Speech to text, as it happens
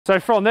So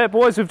from that,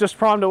 boys, we've just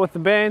primed it with the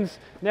bands.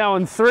 Now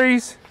in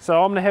threes,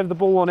 so I'm going to have the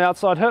ball on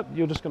outside hip.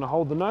 You're just going to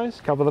hold the nose,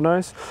 cover the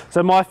nose.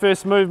 So my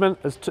first movement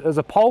is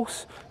a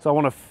pulse. So I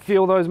want to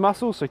feel those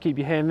muscles, so keep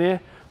your hand there.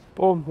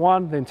 Boom,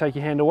 one, then take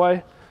your hand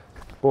away.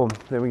 Boom,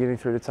 then we're getting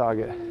through the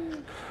target.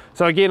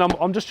 So again,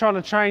 I'm just trying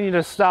to train you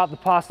to start the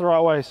pass the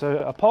right way. So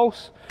a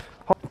pulse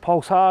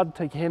hard,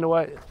 take your hand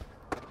away,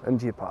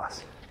 into your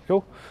pass.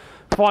 Cool?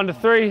 Find a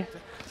three,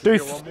 do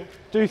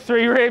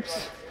 3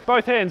 reps,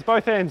 both hands.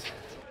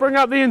 Bring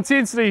up the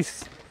intensity,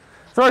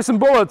 throw some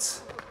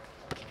bullets.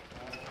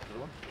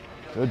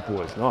 Good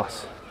boys,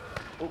 nice.